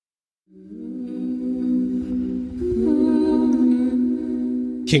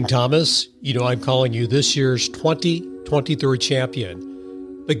King Thomas, I'm calling you this year's 2023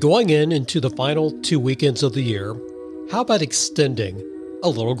 champion. But going into the final 2 weekends of the year, how about extending a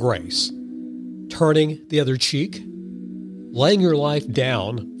little grace? Turning the other cheek? Laying your life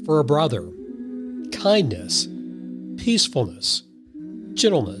down for a brother? Kindness, peacefulness,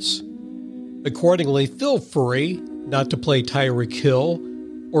 gentleness. Accordingly, feel free not to play Tyreek Hill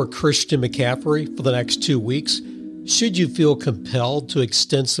or Christian McCaffrey for the next 2 weeks should you feel compelled to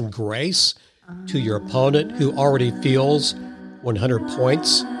extend some grace to your opponent who already feels 100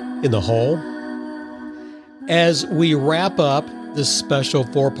 points in the hole. As we wrap up this special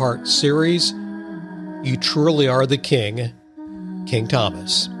 4-part series, you truly are the king, King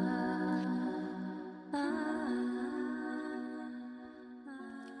Thomas.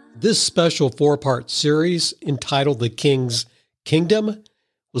 This special 4-part series entitled The King's Kingdom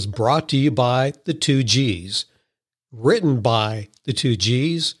was brought to you by the 2 Gs, written by the 2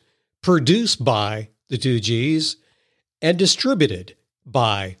 Gs, produced by the 2 Gs, and distributed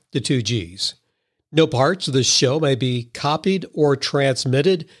by the 2 Gs. No parts of this show may be copied or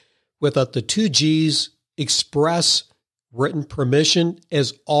transmitted without the 2 Gs' express written permission,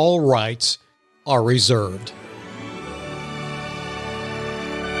 as all rights are reserved.